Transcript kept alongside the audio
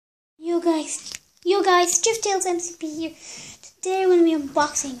guys, Trollllls MCP here. Today we're gonna be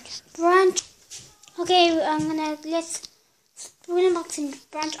unboxing Branch. Okay, we're unboxing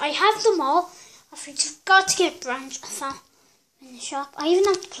Branch. I have them all. I forgot to get Branch. I found in the shop. I even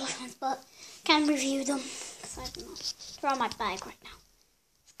have the plush ones, but can't review them because I don't know. They're on my bag right now.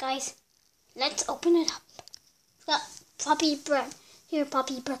 Guys, let's open it up. It's got Poppy Branch here,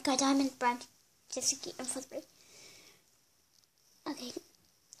 Poppy Burka Diamond Branch, just to keep them for free. Okay.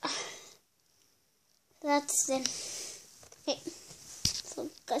 That's them. Okay, so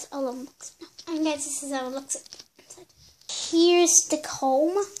guys, I'll unbox now. And guys, this is how it looks inside. Here's the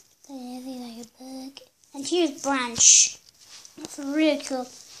comb. Like a bug. And here's Branch. That's really cool.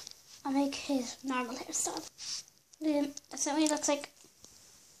 I'll make his normal hairstyle. That's what he looks like.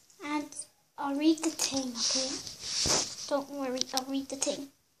 And I'll read the thing, okay? Don't worry, I'll read the thing.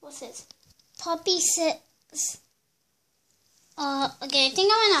 What's this? Poppy says, okay, I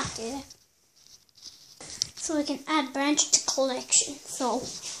think I'm gonna have to do that. So we can add Branch to collection. So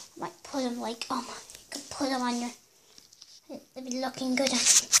I might put them like you could put them on your. They'll be looking good on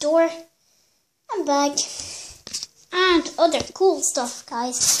the door and bag and other cool stuff,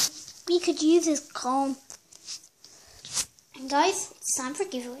 guys. We could use this comb. And guys, it's time for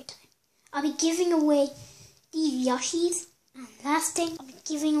giveaway time. I'll be giving away these Yoshis, and last thing I'll be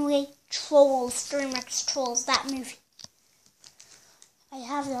giving away Trollllls, DreamWorks Trolllls, that movie. I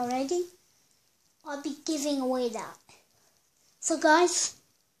have it already. I'll be giving away that. So guys,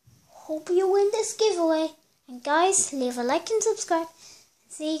 hope you win this giveaway. And guys, leave a like and subscribe.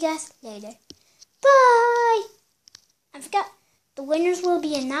 And see you guys later. Bye! I forgot, the winners will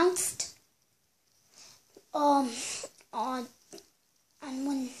be announced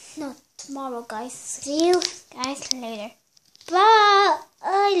tomorrow, guys. See you guys later. Bye!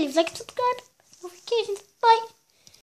 Leave a like and subscribe. Notifications. Bye!